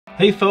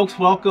Hey folks,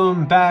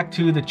 welcome back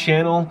to the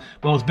channel.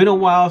 Well, it's been a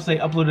while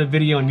since I uploaded a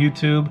video on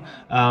YouTube.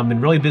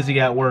 Been really busy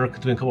at work,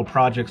 doing a couple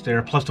projects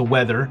there, plus the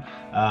weather.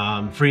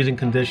 Freezing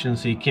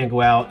conditions, so you can't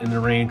go out in the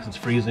rain because it's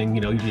freezing,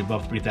 you know, usually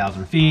above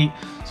 3,000 feet.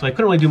 So I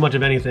couldn't really do much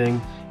of anything.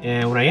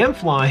 And when I am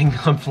flying,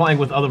 I'm flying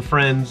with other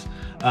friends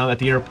at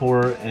the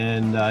airport,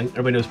 and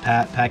everybody knows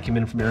Pat. Pat came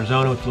in from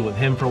Arizona. We flew with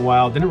him for a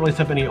while. Didn't really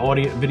set up any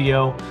audio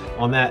video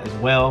on that as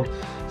well.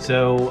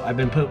 So I've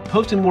been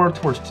posting more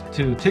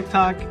to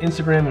TikTok,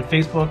 Instagram, and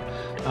Facebook,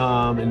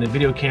 and the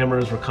video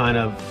cameras were kind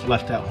of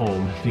left at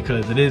home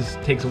because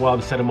takes a while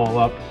to set them all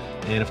up,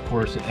 and of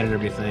course to edit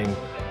everything.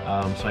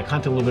 So I kind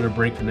of took a little bit of a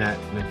break from that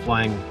and been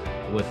flying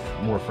with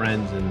more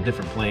friends and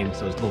different planes,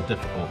 so it's a little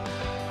difficult.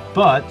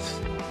 But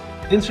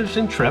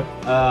interesting trip.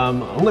 I'm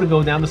going to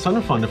go down to Sun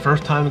and Fun. The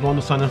first time I'm going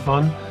to Sun and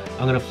Fun,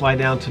 I'm going to fly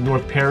down to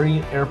North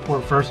Perry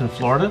Airport first in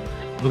Florida.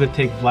 We're going to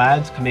take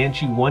Vlad's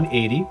Comanche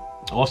 180.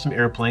 Awesome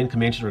airplane.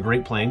 Comanches are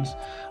great planes.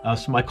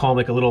 So I call them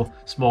like a little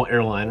small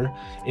airliner.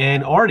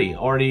 And Artie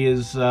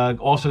is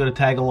also going to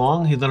tag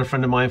along. He's another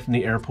friend of mine from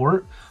the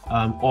airport.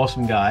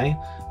 Awesome guy.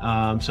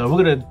 So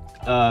we're going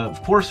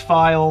to force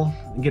file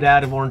and get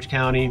out of Orange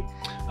County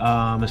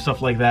and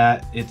stuff like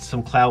that. It's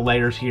some cloud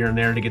layers here and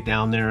there to get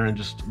down there, and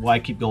just why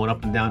keep going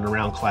up and down and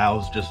around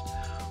clouds, just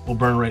we'll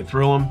burn right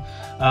through them.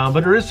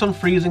 But there is some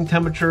freezing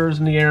temperatures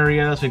in the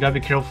area, so you gotta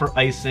be careful for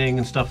icing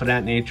and stuff of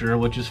that nature,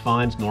 which is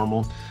fine, it's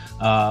normal.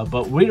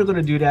 But we're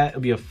gonna do that.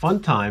 It'll be a fun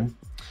time.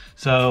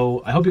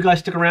 So I hope you guys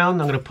stick around.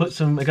 I'm gonna put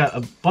I got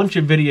a bunch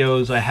of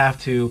videos I have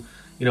to,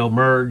 you know,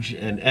 merge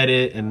and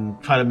edit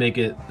and try to make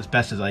it as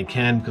best as I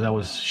can, because I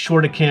was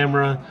short a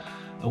camera.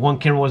 One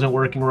camera wasn't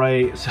working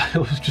right, so it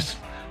was just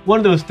one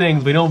of those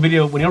things. When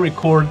you don't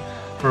record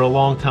for a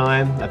long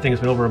time, I think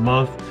it's been over a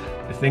month,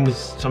 the things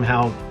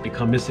somehow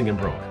become missing and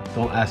broke.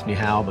 Don't ask me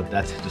how, but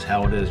that's just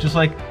how it is. Just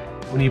like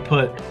when you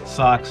put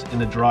socks in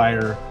the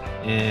dryer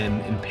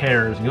in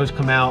pairs, and you always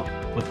come out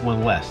with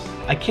one less.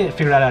 I can't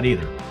figure that out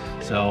either.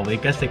 So I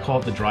guess they call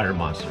it the dryer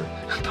monster.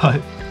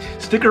 But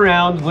stick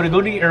around. We're gonna go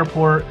to the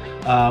airport.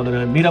 I'm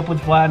gonna meet up with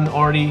Vlad and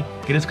Artie,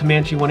 get his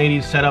Comanche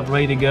 180 set up,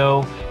 ready to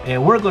go,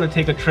 and we're gonna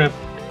take a trip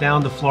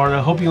down to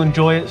Florida. Hope you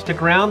enjoy it.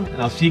 Stick around,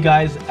 and I'll see you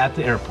guys at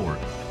the airport.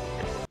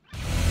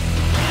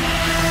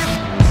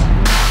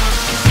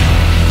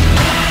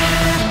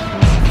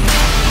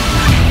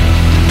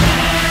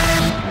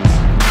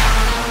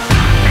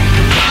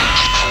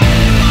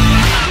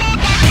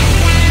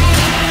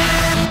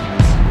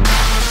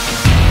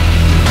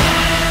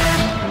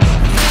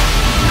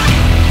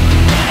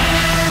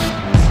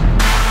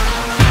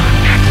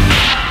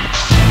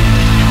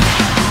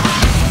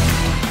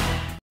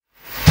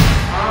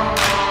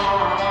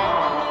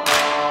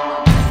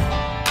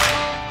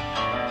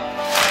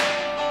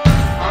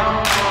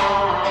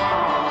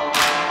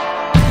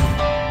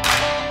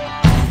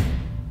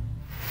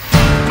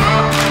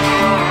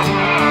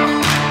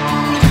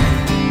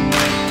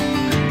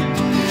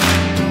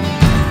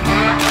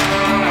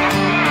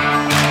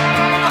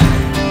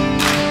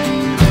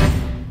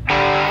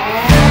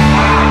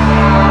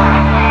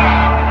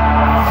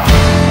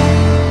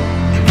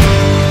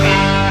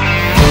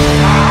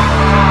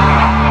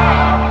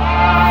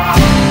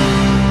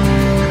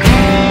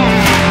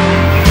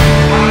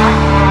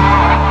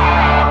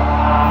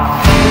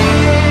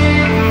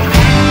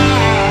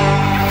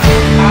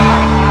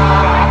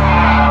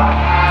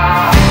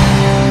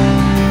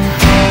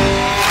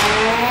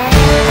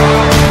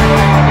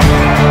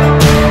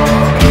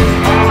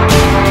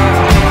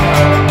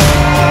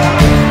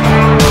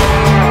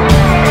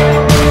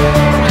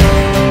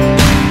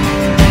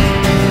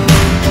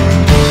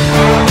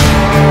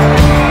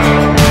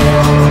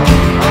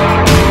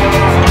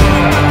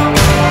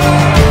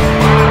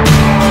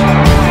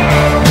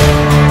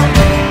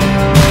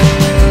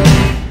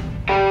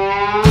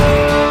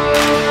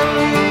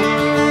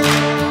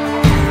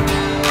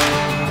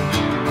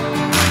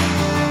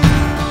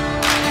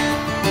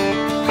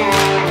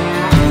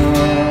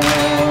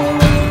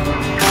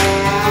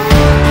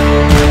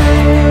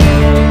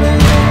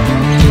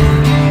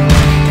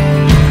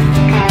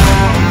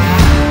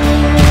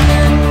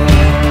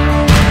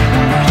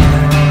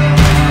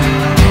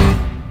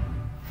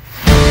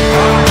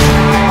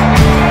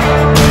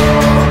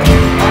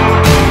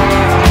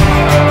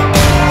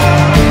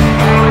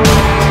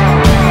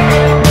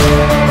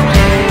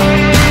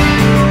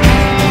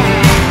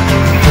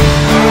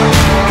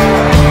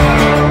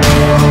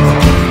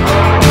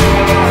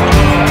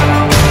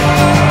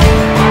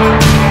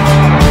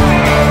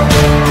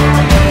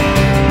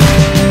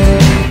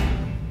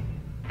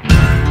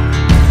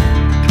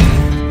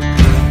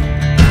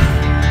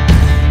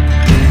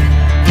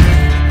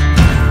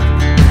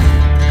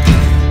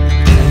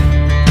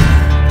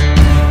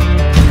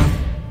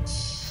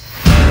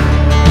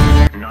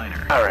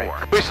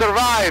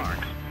 Survived.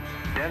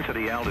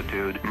 Density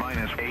altitude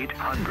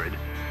 -800.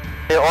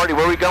 Hey, Artie,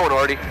 where are we going,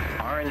 Artie?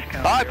 Orange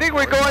County. I think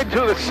we're going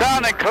to the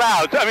sun and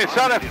clouds. I mean,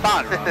 sun and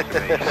fun.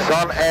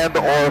 Sun and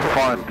or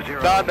fun.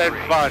 Sun and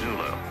fun.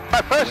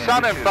 My first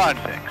sun and fun.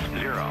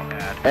 60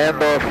 at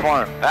and/or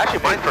fun.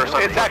 Actually, my first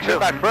time. It's actually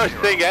my first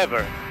thing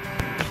ever.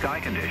 Sky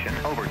condition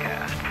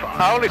overcast. 5.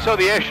 I only saw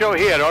the air show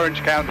here at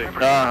Orange County.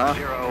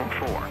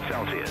 04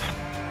 Celsius.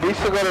 We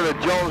used to go to the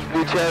Jones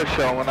Beach Air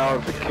Show when I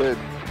was a kid.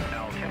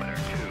 Altimeter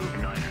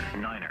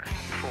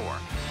 4.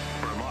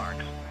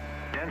 Remarks.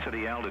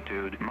 Density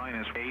altitude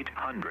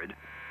 -800.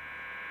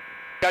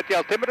 Got the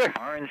altimeter?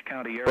 Orange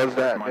County What's Airport,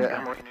 that?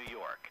 Montgomery, New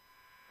York.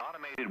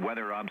 Automated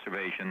weather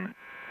observation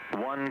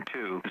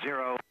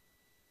 120.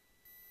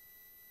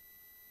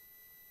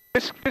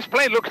 This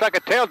plane looks like a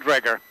tail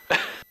dragger.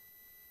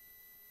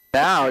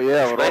 Now,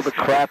 yeah, with all the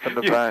crap in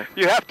the back.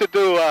 You have to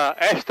do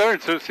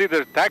S-turns to see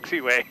the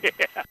taxiway.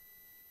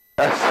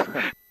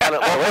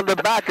 Well, from the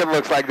back it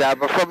looks like that,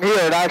 but from here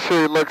it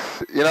actually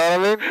looks, you know what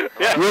I mean?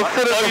 Yeah. You'll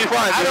sit in the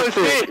front. I don't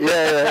see it.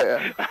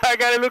 Yeah. I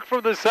gotta look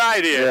from the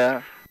side here.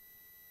 Yeah.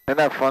 Isn't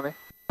that funny?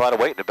 A lot of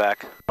weight in the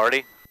back.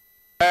 Artie?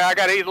 I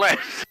gotta eat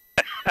less.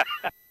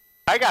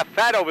 I got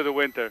fat over the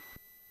winter.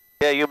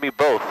 Yeah, you and me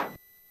both.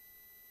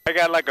 I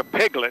got like a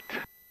piglet.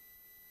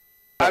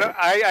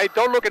 I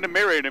don't look in the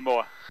mirror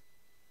anymore.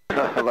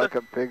 Like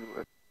a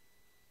piglet.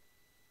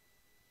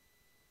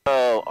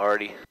 Oh,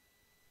 Artie.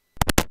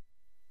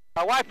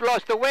 My wife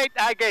lost the weight,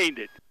 I gained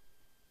it.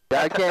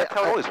 Yeah, I can't. That's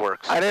how it always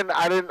works.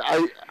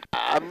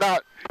 I'm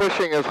not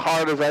pushing as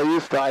hard as I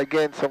used to. I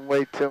gained some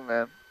weight too,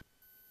 man.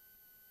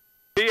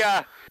 He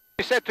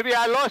said to me,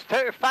 I lost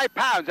 5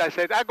 pounds. I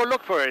said, I'll go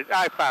look for it.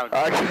 I found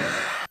it.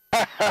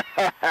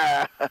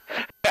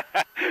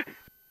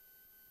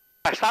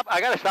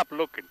 I gotta stop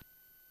looking.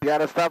 You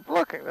gotta stop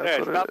looking. That's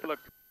what stop it is.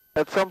 looking.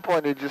 At some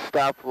point, you just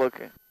stop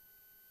looking.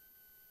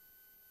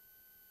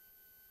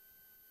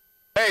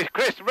 Hey,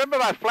 Chris, remember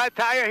my flat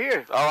tire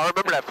here? Oh, I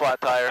remember that flat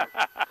tire.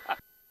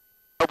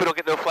 Hope we don't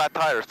get no flat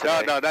tires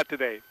today. No, not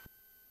today.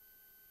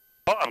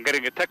 Oh, I'm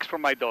getting a text from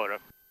my daughter.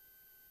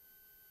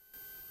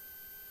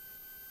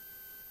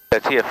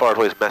 That TFR is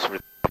always messing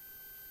with.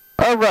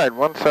 All right,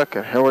 1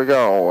 second. Here we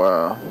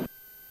go.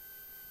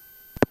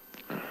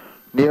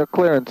 Near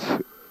clearance,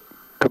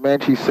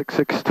 Comanche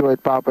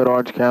 6628 Papa at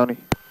Orange County.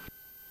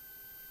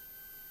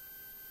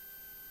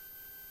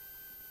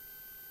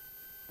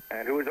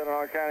 And who is in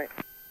Orange County?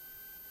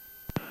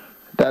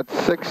 That's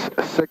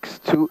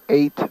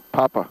 6628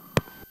 Papa.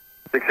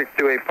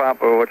 6628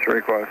 Papa, what's your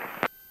request?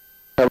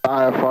 Have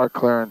IFR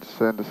clearance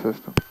in the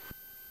system.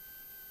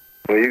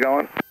 Where are you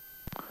going?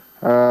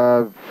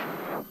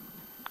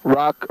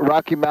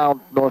 Rocky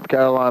Mount, North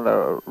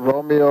Carolina.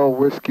 Romeo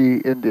Whiskey,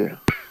 India.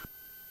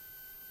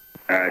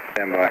 Alright,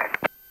 stand by.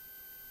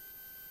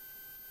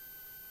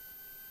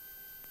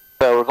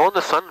 So we're going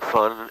to Sun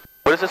Fun.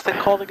 What is this thing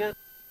called again?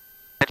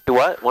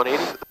 What?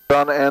 180?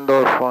 Sun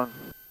and/or fun.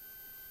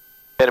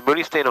 And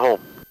Moody's staying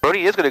home.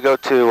 Moody is going to go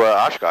to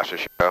Oshkosh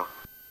this year.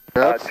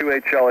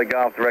 28 Charlie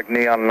Golf, direct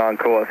neon and on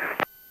course.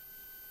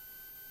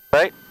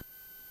 Right?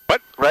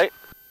 What? Right?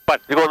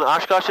 What? You going to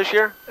Oshkosh this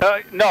year?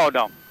 No.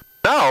 No?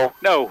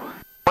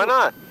 Why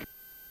not?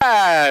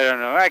 I don't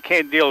know. I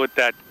can't deal with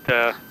that.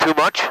 Too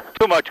much?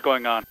 Too much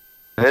going on.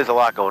 There's a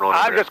lot going on.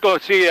 I'm just going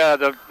to see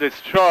the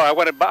show. I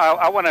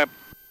want to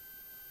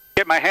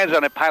get my hands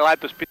on a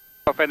Pilatus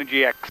of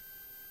Energy X.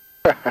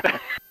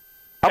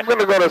 I'm going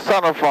to go to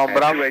Sun and Fun, but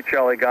 28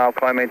 Charlie Golf,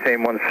 climb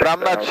maintain 16. I'm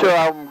not sure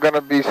I'm going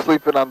to be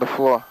sleeping on the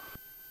floor.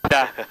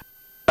 Yeah.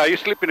 You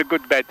sleep in a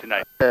good bed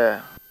tonight.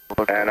 Yeah.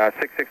 And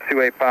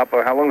 6628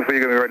 Papa, how long before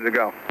you're going to be ready to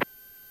go?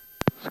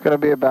 It's going to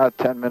be about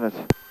 10 minutes.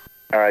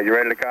 Alright, you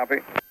ready to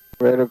copy?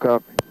 Ready to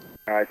copy.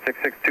 Alright,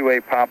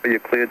 6628 Papa, you're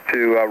cleared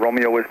to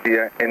Romeo Whiskey,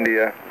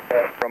 India,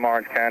 from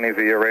Orange County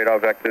via radar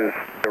vectors,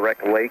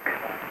 direct lake,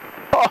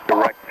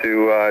 direct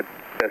to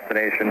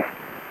destination.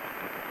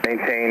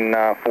 Maintain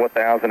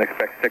 4,000,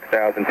 expect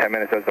 6,000, 10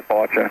 minutes as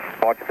departure.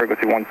 Departure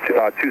frequency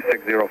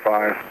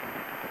 2605.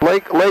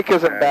 Lake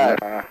isn't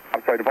bad.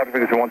 I'm sorry, departure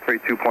frequency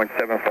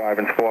 132.75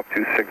 and score up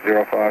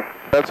 2605.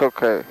 That's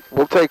okay.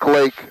 We'll take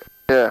Lake,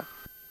 yeah.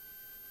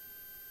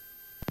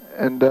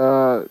 And,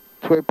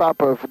 Tway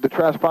Papa, the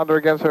transponder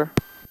again, sir?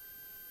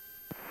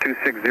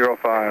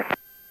 2605.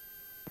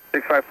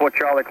 654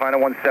 Charlie,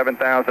 climb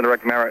 17,000,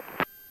 direct merit.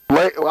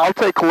 Lake, I'll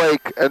take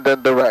Lake and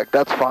then direct.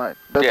 That's fine.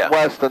 That's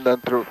west and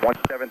then through.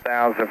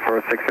 17,000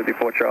 for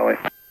 654 Charlie.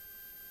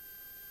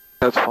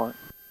 That's fine.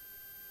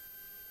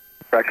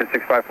 Fraction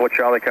 654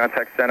 Charlie,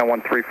 contact center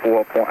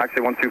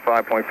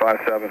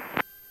 125.57.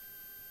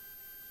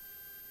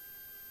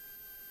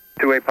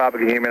 28 Papa,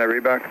 can you hear me? I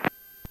read back.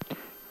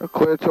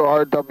 Clear to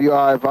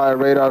RWI via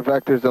radar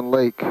vectors and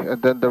Lake,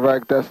 and then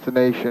direct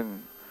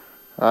destination.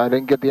 I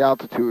didn't get the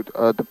altitude.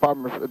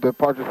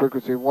 Departure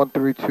frequency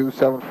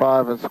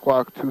 13275 and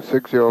squawk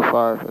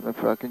 2605. And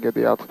if I can get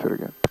the altitude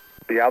again.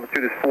 The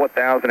altitude is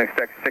 4,000,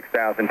 expect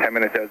 6,000, 10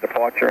 minutes as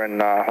departure,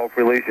 and hope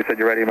release. You said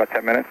you're ready in about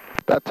 10 minutes?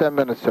 About 10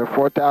 minutes, sir.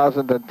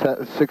 4,000, then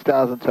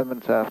 6,000, 10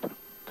 minutes after.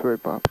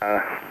 28 Pop.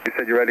 You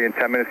said you're ready in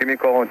 10 minutes. Give me a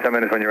call in 10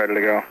 minutes when you're ready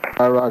to go.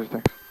 All right, Roger,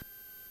 thanks.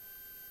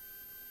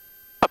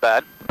 Not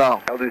bad.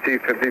 No. LDC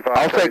 55.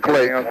 I'll take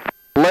Lake.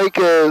 Lake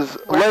is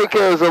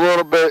a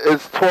little bit,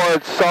 it's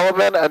towards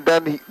Sullivan and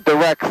then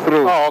direct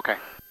through. Oh, okay.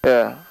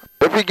 Yeah.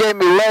 If he gave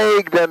me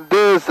leg, then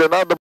this, then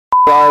other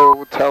I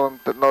would tell him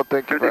that no,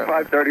 thank you.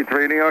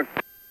 5533 New York.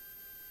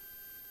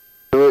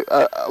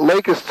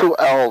 Lake is two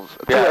L's,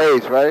 two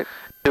A's, right?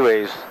 2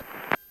 A's.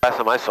 Last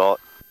time I saw it.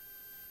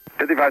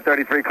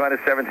 5533, climb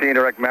to 17,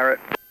 direct merit.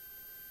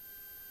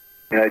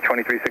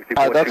 2364.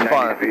 Alright, that's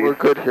fine. Feet. We're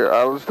good here.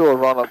 Let's do a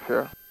run up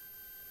here.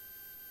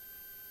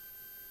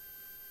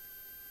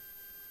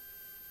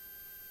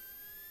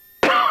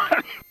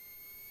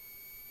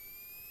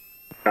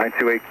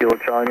 $928 Kilo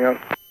Charlie, New York.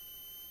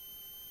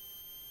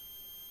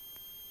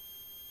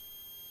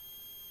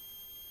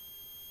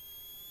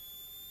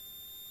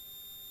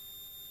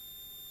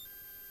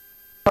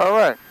 All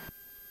right.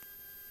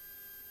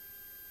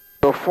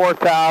 So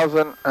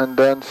 4,000 and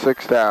then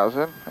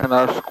 6,000, and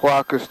our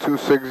squawk is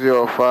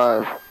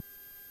 2605.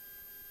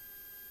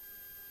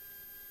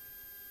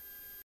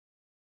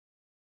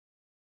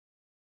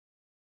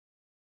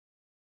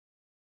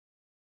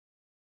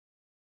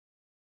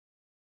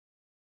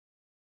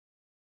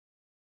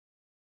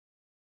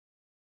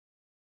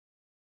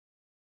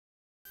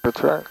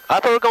 That's right. I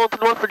thought we were going to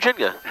North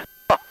Virginia.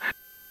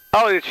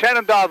 Oh, it's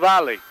Shenandoah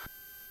Valley.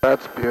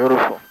 That's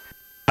beautiful.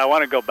 I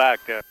want to go back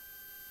there.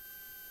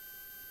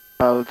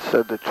 I would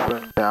set the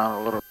trim down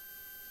a little.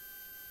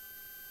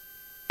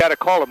 Got to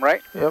call him,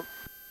 right? Yep.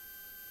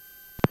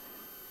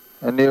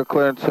 And near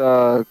clearance,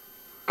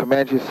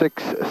 Comanche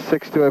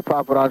 628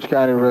 Papa Orange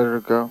County,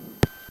 ready to go.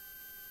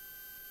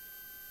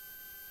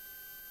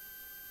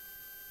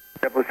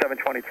 JetBlue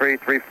 723,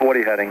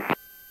 340 heading.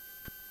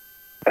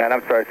 And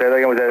I'm sorry, say that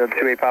again, was that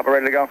 28 Papa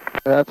ready to go? Yeah,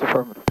 that's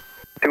affirmative.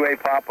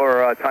 28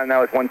 Papa, time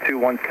now is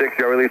 1216,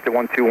 you're released at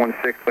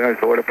 1216, clearance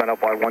order, plan up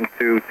by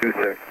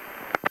 1226.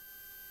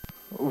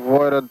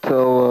 Void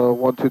until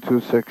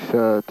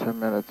 1226, 10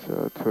 minutes,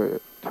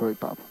 28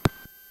 Papa.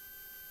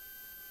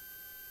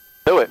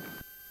 Do it.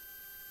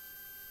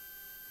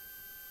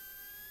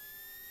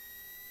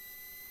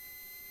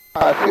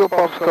 Fuel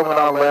pump's coming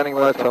on, landing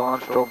lights are on,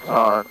 strobes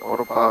on,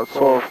 autopilot's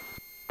off,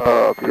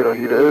 pitot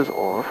heater is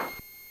off.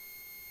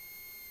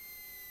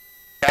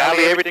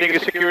 Cali, everything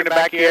is secure in the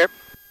back here.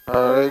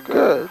 Alright,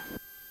 good.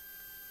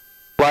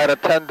 Flight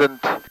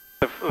attendant,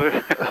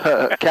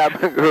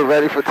 cabin crew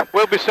ready for...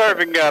 We'll be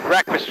serving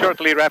breakfast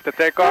shortly after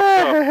takeoff.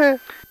 So.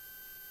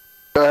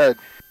 Go ahead.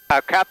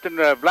 Captain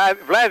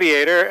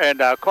Gladiator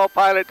and our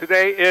co-pilot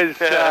today is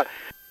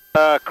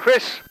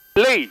Chris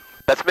Lee.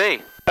 That's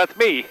me. That's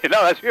me.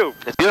 No, that's you.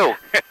 It's you.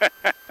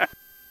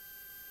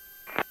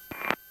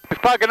 We're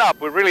plugging up.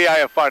 We're really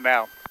having fun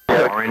now.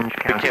 Orange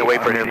We can't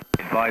wait for it.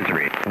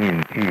 Advisory.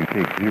 Wind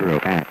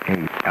 260 at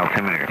 8.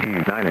 Altimeter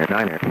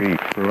 2993.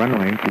 For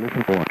runway,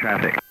 listen for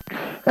traffic.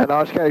 And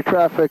Orange County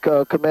traffic,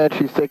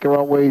 Comanche's taking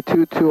runway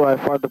 22,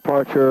 I-5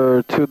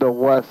 departure to the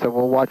west, and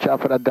we'll watch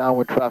out for that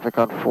downwind traffic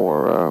on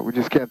 4. We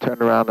just can't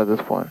turn around at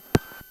this point.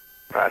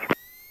 Roger.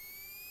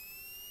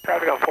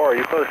 Traffic on 4, are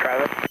you close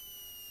traffic?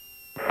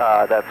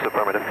 That's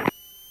affirmative.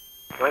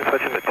 Can I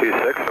switch into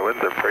 26? The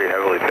winds are pretty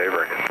heavily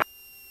favoring it.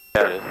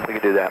 Yeah, it is. We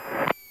can do that.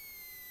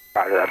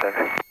 Roger that then.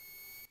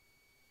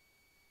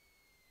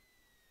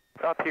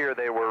 Up here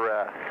they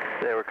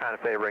were kind of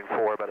favoring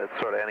 4, but it's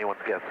sort of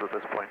anyone's guess at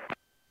this point.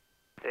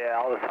 Yeah,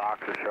 all the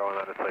socks are showing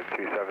that it's like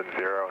 270,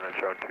 and it's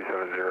showing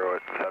 270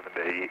 at 7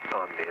 to 8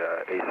 on the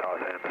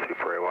ASOS and the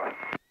Super AWA.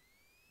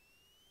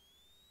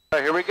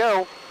 Alright, here we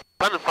go.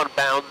 Fun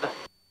bound.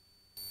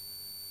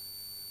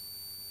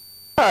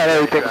 Alright,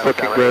 everything's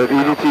looking good.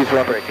 EDT's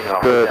running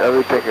good.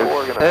 Everything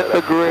is in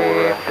the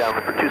green. Down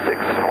for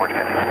 26, Orange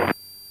County.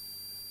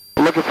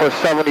 Looking for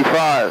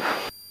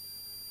 75.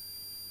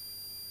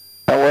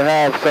 And we'll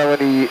have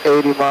 70,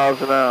 80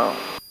 miles an hour.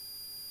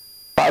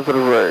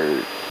 Positive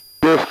rate.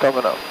 Gears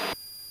coming up.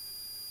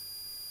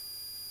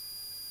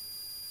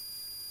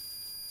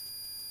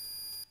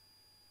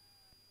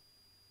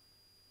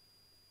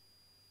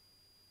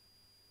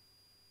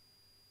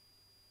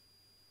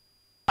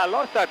 I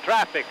lost our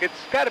traffic. It's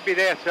got to be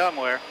there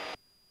somewhere.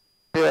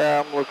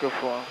 Yeah, I'm looking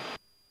for him.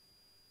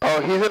 Oh,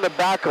 he's in the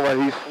back of it.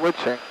 He's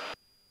switching.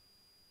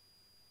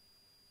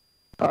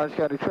 Orange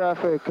County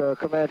traffic,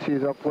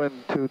 Comanche's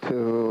upwind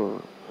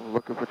 22,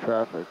 looking for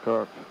traffic.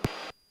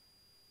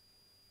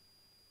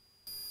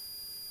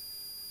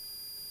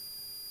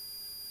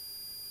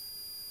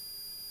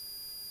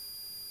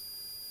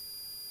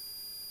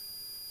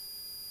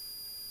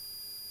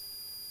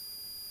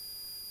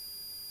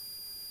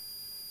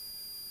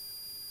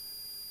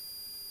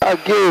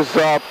 Gears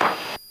up,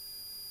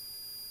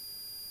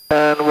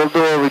 and we'll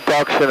do a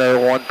reduction at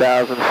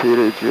 1,000 feet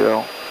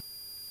AGL.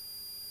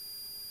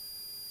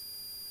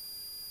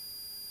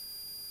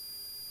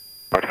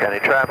 Orange County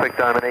traffic,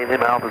 Diamond 8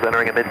 Lima Alpha is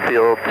entering a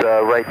midfield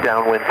right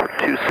downwind for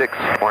 26,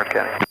 Orange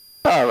County.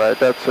 Alright,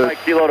 that's it.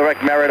 Kilo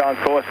direct merit on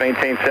course,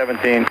 maintain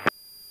 17.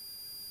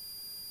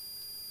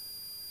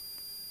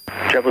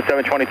 JetBlue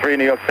 723,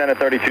 New York Center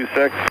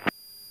 326.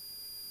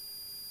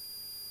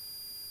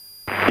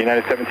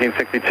 United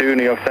 1762,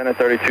 New York Center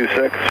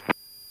 326.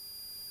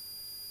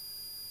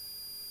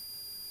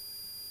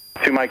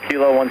 2 Mike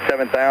Kilo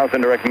 17,000,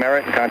 direct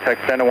merit,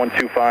 contact center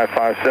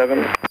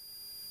 12557.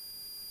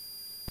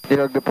 New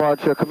York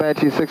departure,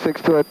 Comanche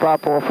 6628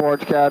 Papa off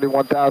Orange County,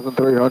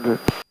 1,300.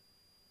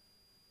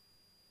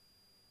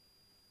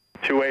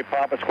 28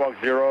 Papa, squawk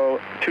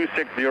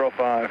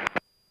 2605.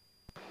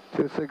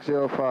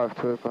 2605,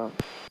 285.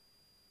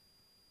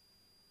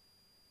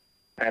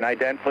 And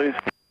ident, please.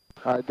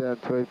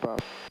 Ident, 285.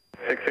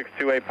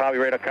 6628 Papa,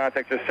 radar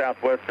contact just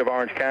southwest of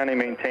Orange County,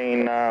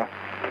 maintain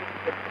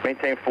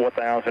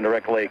 4,000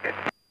 direct lake.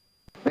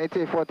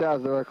 Maintain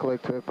 4,000 direct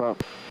lake, 285.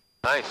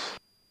 Nice.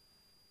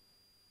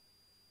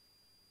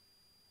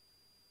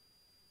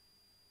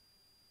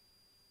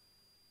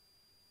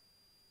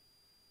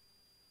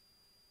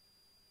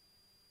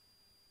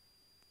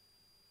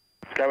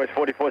 Skyway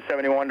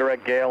 4471,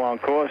 direct gale on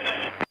course.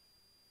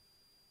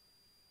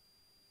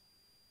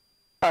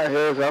 Alright,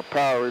 here's our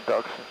power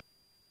reduction.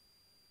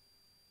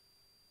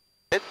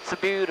 It's a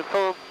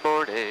beautiful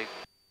morning.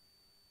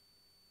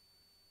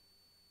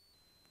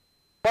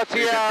 What's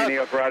the New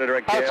York router,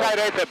 direct gale. outside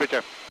air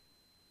temperature?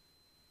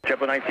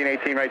 JetBlue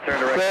 1918, right turn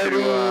direct to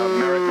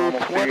Merritt, normal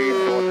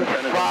speed,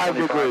 25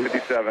 degrees.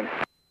 57.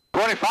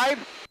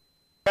 25?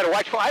 Better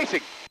watch for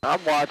icing.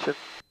 I'm watching.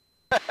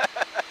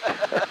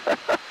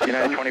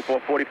 United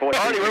 2444.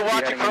 Artie, we're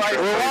watching for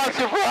icing. We're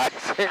watching for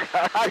icing.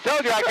 I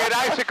told you I get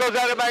icicles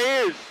out of my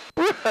ears.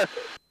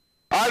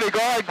 Artie, go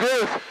like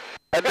this,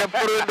 and then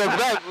put it in the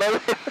vent.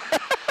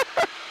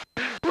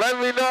 Let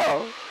me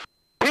know.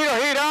 Peter,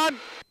 heat on.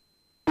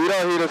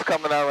 Peter heat is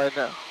coming out right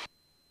now.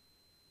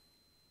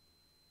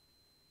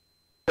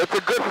 It's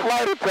a good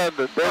flight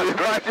attendant. They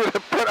remind you to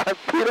put on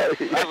Peter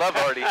heat. I love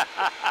Artie.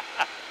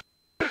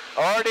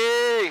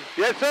 Artie!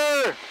 Yes,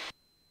 sir.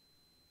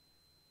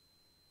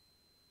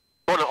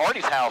 Going to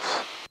Artie's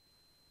house.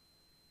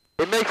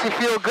 It makes you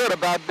feel good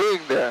about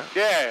being there.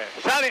 Yeah,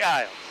 Sunny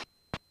Isles.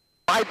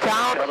 My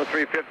town, Level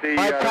 350.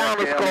 my town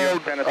is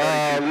called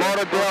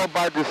Lauderdale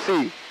by the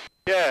Sea.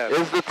 Yeah.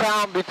 It's the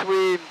town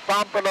between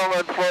Pompano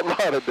and Fort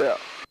Lauderdale.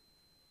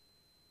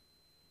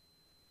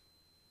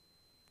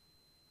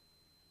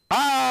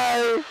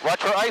 Hi!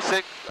 Watch for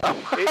icing.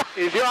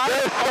 Is your ice?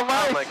 There's some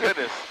Oh ice. my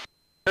goodness.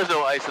 There's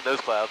no ice in those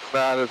clouds.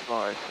 Nah, there's no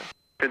ice.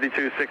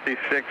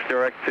 5266,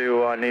 direct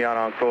to Neon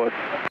on course.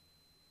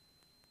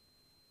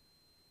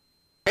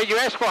 Can you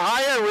ask for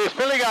higher? We're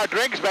spilling our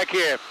drinks back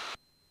here.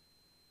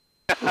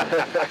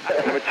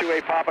 Number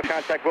 28 Papa,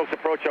 contact Wilkes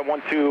approach at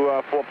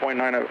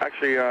 124.9,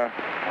 actually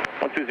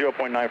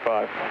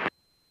 120.95.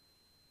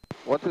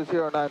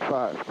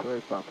 12095,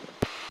 285.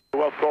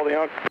 Who else called the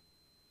young?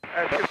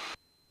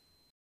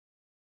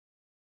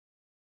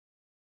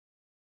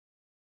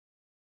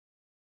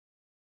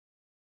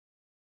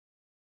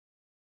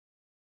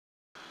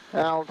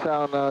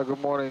 Allentown, good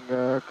morning,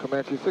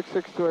 Comanche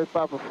 6628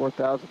 Papa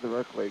 4000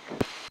 direct lake.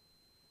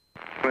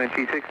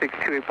 Comanche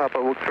 6628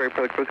 Papa, Wilkes-Barre,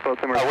 Public Coast Call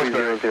number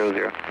 3000.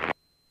 3000,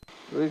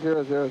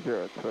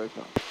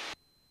 285.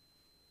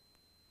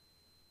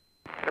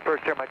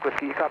 First Air Mike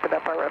Whiskey, you copy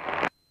that part, rep?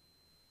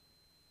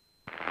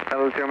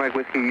 Hello, Air Mike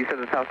Whiskey, you said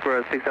the tops were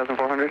at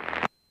 6,400?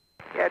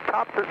 Yeah,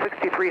 tops at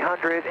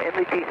 6,300, in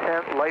the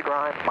descent, leg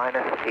line,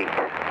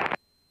 -8.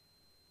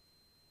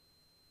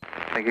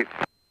 Thank you.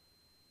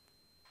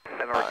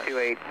 Number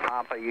 28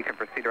 Papa, you can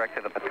proceed direct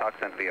to the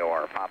Patuxent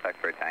VOR, Papa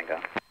X-ray Tango.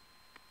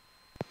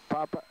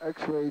 Papa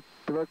X-ray,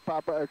 direct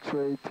Papa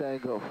X-ray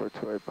Tango for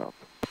 28 Papa.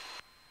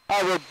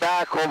 We're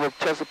back over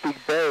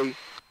Chesapeake Bay,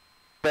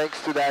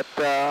 thanks to that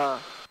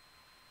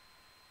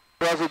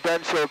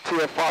presidential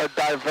TFR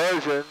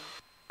diversion.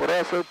 What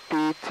else?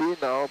 PT?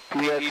 No,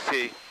 PX.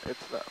 PET.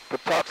 It's not.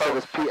 Patuxent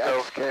is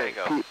PXK.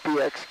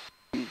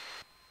 PXK.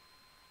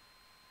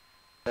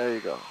 There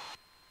you go.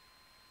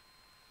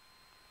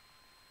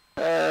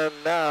 And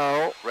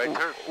now, Right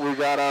turn. we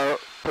got our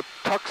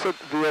Patuxent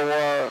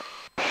VOR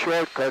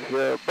shortcut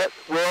here, but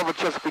we're over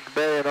Chesapeake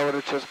Bay and over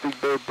the Chesapeake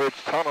Bay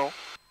Bridge Tunnel.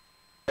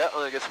 Yeah, I'm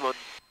gonna get some on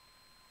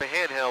my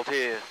handheld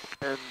here.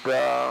 And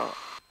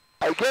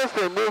I guess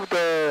they moved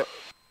the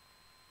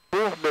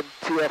movement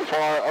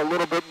TFR a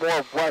little bit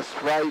more west,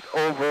 right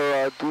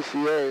over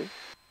DCA.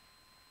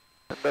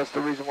 And that's the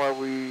reason why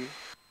we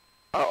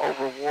are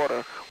over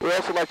water. We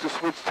also like to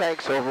switch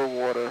tanks over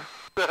water.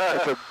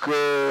 It's a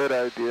good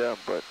idea,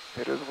 but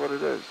it is what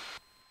it is.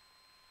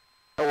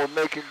 And we're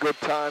making good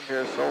time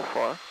here so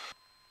far.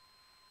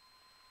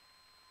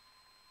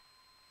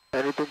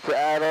 Anything to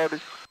add,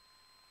 Artie?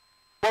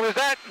 What was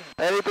that?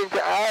 Anything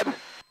to add?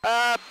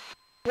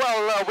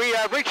 We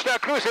reached our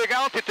cruising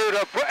altitude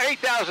of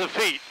 8,000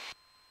 feet.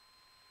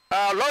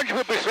 Lunch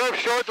will be served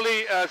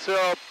shortly,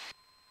 so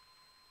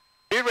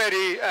be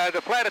ready.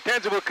 The flight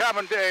attendants will come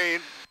in the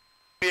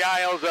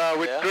aisles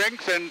with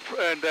drinks and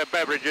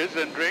beverages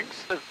and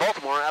drinks. There's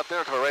Baltimore out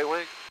there to the right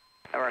wing.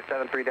 Number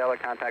 73 Delta,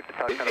 contact the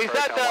Patuxent Is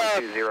approach that,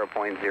 on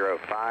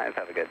 120.05.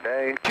 Have a good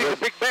day.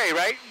 Chesapeake Bay,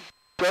 right?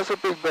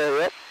 Chesapeake Bay,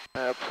 yep.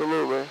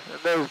 Absolutely.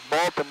 And there's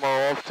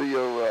Baltimore off to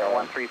your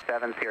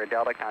 137 Sierra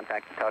Delta,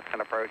 contact the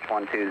Patuxent approach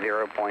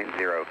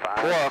 120.05.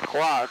 4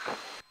 o'clock.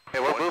 Hey,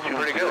 we're moving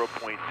pretty good.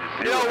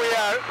 You know, we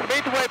are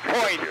midway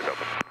point.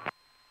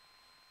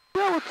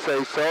 Yeah, I would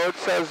say so. It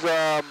says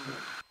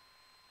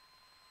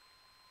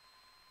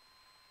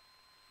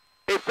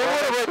If we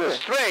would have been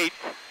straight,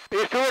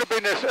 if it would have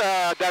been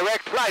a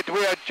direct flight,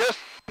 we are just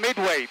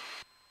midway.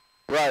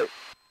 Right.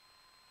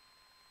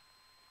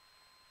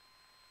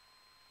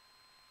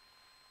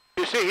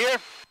 You see here?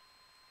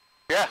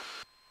 Yeah.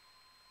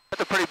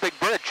 That's a pretty big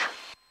bridge.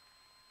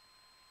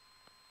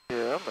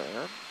 Yeah,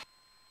 man.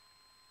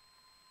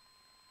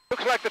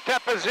 Looks like the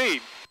Tappan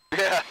Zee.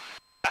 Yeah.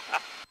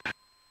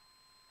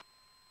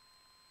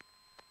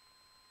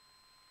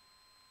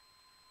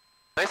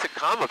 Nice and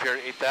calm up here at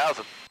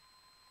 8,000.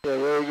 Yeah,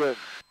 very good.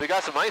 We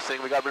got some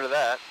icing. We got rid of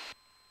that.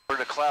 We're in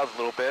the clouds a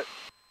little bit.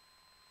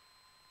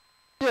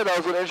 Yeah, that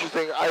was an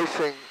interesting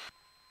icing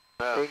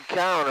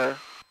encounter.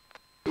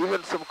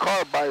 Even some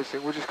carb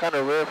icing, which is kind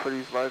of rare for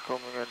these Lycoming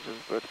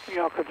engines, but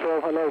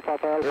Control, hello,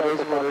 Papa Alpha. It is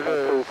what it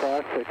is.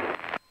 256.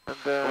 And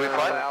then, We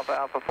fly Alpha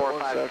Alpha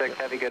 456.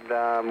 Have a good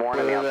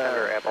morning. The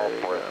Altimeter Apple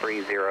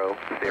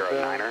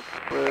 43009er.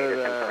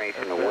 This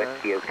information, the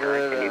whiskey is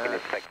correct, and you can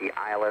expect the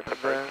ILS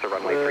approach to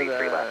runway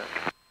 33 left.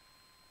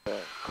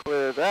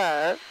 Clear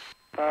that.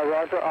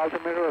 Roger,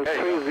 altimeter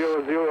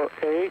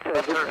 3008.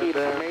 Whiskey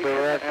information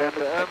and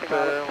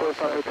runway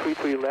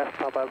 33 left.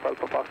 Papa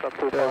Alpha Fox up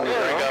 256.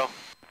 There we go.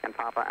 And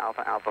Papa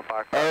Alpha Alpha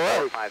Fox All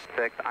right.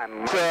 456.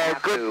 I'm So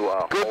good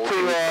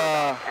to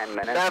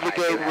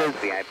navigate with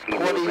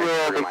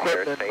 20-year-old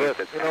equipment,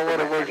 but you know what,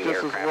 it works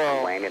just as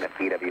well. Landing at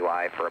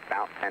BWI for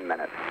about 10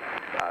 minutes.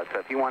 So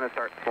if you want to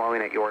start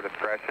slowing at your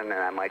discretion, and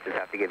I might just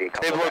have to give you a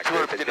couple of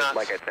extras,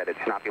 like I said, it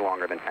should not be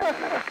longer than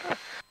 10 minutes.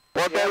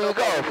 Well, there you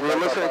go. If you're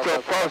listening to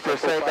a post, they're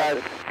saying that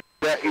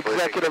the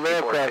executive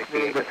aircraft,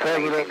 meaning the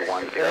president's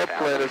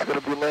airplane, is going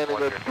to be landing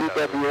at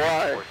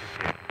BWI.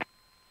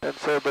 And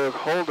so they're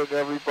holding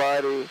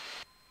everybody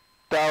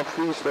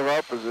southeast of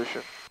our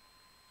position.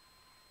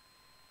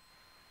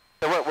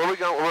 So where are we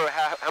going?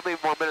 How many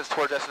more minutes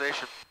to our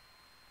destination?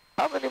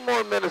 How many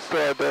more minutes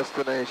to our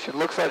destination?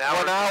 Looks like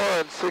 1 hour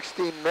and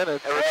 16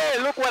 minutes. Hey,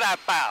 look what I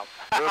found.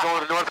 We're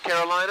going to North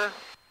Carolina?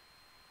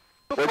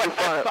 What'd you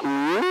find?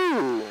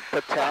 Ooh,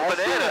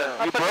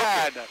 potassium.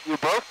 Banana. You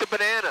broke the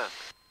banana.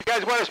 You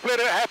guys want to split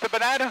half the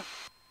banana?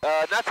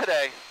 Not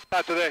today.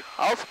 Not today.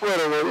 I'll split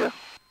it with you. Too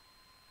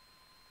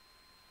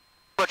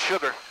much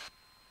sugar.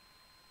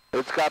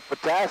 It's got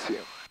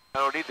potassium. I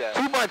don't need that.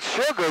 Too much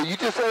sugar? You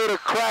just ate a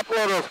crap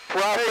load of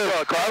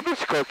processed garbage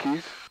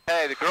cookies.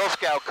 Hey, the Girl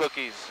Scout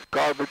cookies.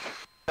 Garbage.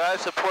 I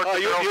support the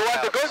you Girl want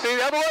Scouts. the good?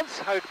 These other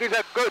ones? These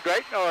are good,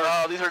 right? Or,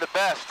 Oh, these are the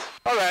best.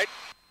 all right.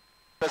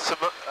 The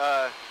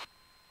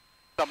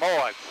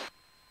Samoans.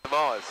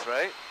 Samoas,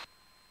 right?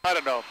 I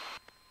don't know.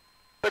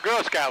 The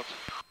Girl Scouts.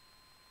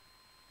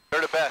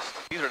 They're the best.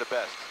 These are the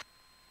best.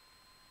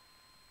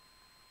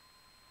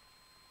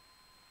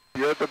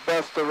 You're the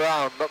best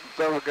around. Nothing's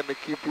ever going to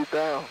keep you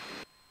down.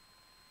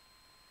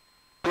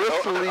 Chris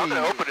I'm Lee. going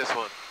to open this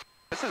one.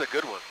 This is a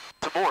good one.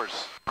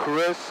 S'mores.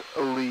 Chris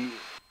Lee.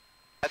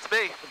 That's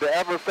me. The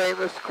ever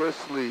famous Chris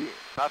Lee.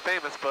 Not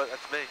famous, but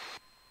that's me.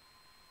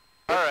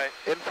 All right.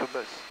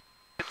 Infamous.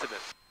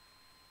 Intimate.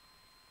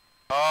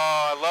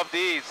 Oh, I love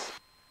these.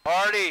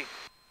 Party.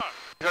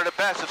 These are the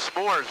best of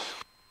s'mores.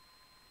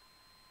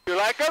 You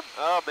like them?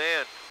 Oh,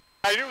 man.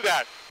 I knew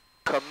that.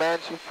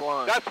 Comanche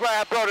flying. That's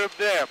why I brought them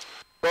there.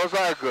 Those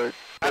are good.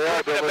 I They put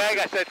are them in the bag. I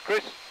delicious. said,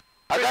 Chris,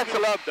 I got you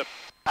some- love them.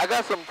 I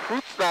got some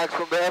fruit snacks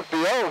from the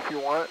FBO if you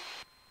want.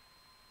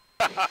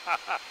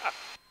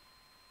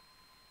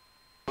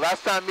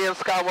 Last time me and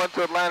Scott went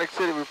to Atlantic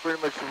City, we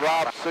pretty much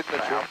robbed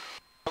Signature.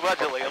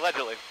 Allegedly,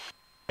 allegedly.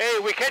 Hey,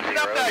 we catching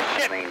up that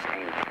shit.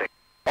 Maintain 6.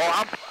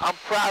 Oh, I'm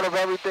proud of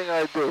everything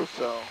I do,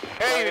 so.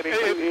 Hey,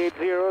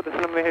 8280, this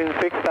is number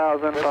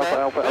 6000. What's Papa that?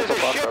 Alpha there's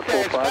Alpha a ship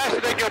there. It's faster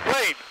 456. than your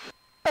plane.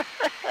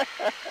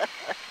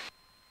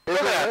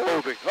 Look at that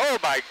moving. Oh,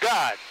 my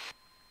God.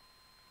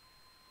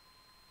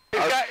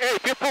 It's got, hey,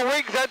 if you put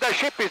wings on the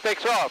ship, it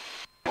takes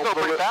off. It's going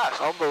pretty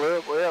fast.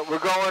 Unbelievable, yeah. We're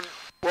going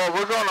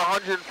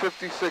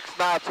 156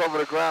 knots over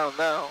the ground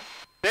now.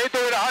 They do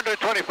it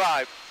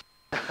 125.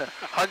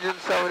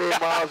 178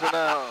 miles an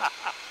hour.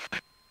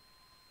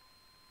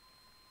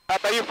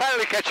 But you're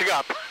finally catching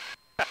up.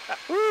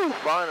 Woo,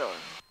 finally.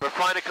 We're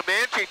flying a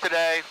Comanche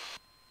today.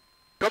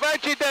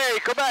 Comanche Day,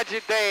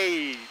 Comanche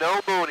Day. No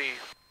Mooney.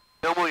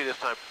 No Mooney this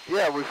time.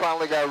 Yeah, we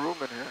finally got room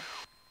in here.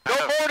 No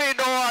Mooney,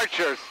 no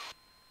Archers.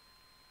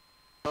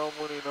 No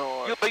Mooney,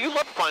 no But you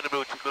love flying a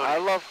Mooney. I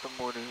love the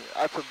Mooney.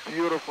 That's a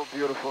beautiful,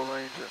 beautiful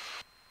Ranger.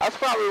 That's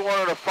probably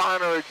one of the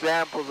finer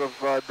examples of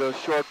the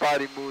short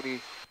body Mooney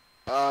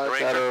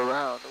that are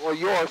around. Well,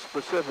 yours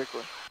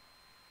specifically.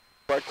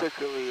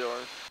 Particularly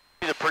yours.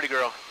 She's a pretty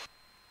girl.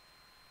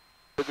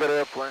 It's a good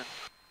airplane.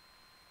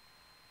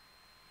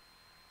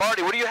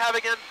 Marty, what do you have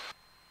again?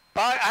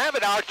 I have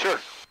an Archer.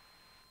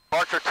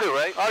 Archer 2,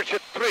 right? Archer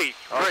 3.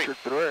 Archer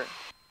 3.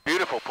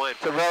 Beautiful plane.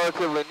 It's a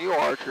relatively new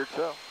Archer,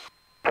 too.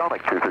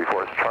 Sonic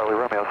 234, Charlie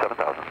Romeo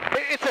 7000.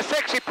 It's a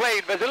sexy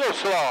plane, but it's a little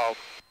slow.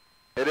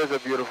 It is a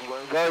beautiful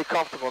plane. Very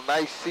comfortable.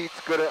 Nice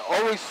seats. Good. It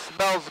always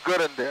smells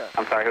good in there.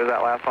 I'm sorry, who was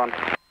that last one?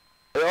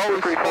 It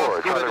always 234,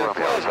 smells good in Charlie there.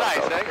 Romeo It's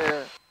nice,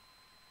 eh?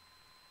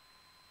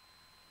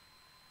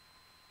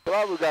 Yeah.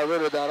 glad we got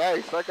rid of that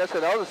ice. Like I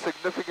said, that was a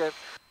significant.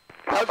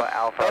 Papa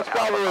Alpha, Alpha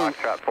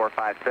Foxtrot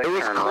 456,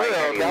 turn right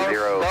heading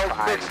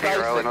 050,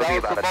 and it'll be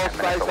about a 10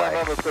 minutes away.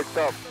 I've ever picked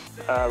up.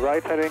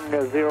 Right heading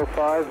 050, and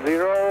luckily it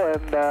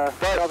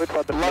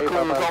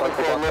was only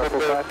for a little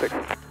bit.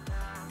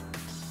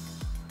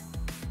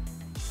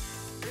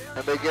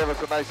 And they gave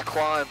us a nice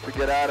climb to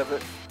get out of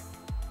it.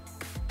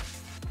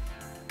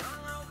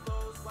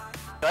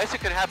 The ice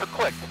can happen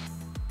quick.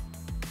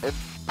 And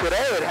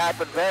today it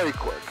happened very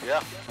quick.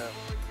 Yeah.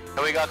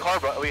 And we got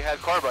carb. We had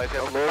carb ice.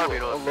 A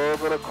little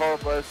bit of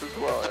carb ice as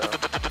well.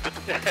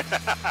 Yeah.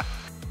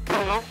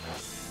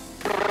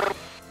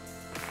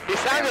 He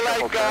sounded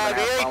like the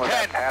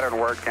A10. Pattern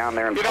work down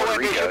there in Puerto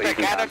Rico. You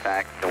can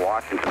contact the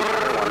Washington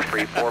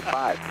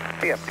 1345.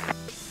 See ya.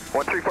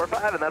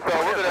 1345, and that's So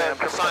we're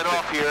gonna sign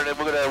off here, and then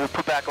we'll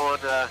put back on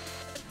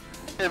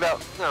in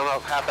about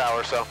half hour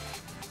or so.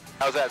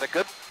 How's that? Is that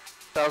good?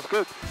 Sounds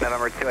good.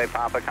 November 28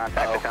 Papa,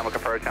 contact atomic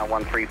approach on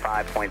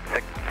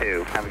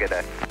 135.62. Have a good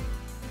day.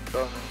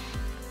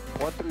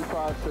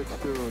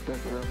 13562.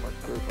 Thank you very much.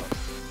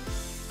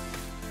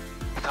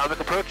 Atomic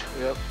approach?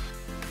 Yep.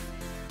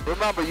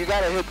 Remember, you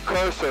gotta hit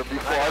cursor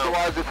before,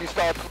 otherwise if you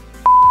start...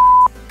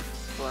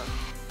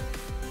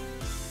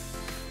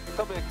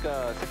 Atomic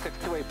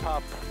 6628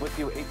 Pop with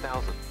you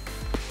 8,000.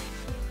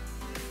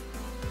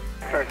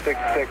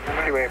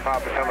 6628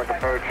 Pop, atomic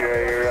approach,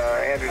 your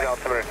Andrews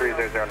altimeter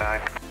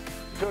 3009.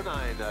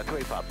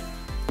 0928 Pop.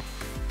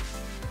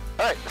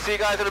 Alright, see you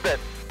guys in a bit.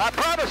 I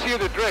promise you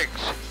the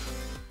drinks.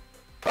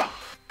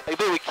 Hey,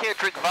 Bill, we can't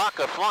drink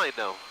vodka flying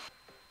though.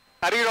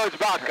 How do you know it's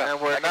vodka? And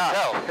we're not.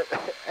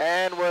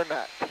 And we're not.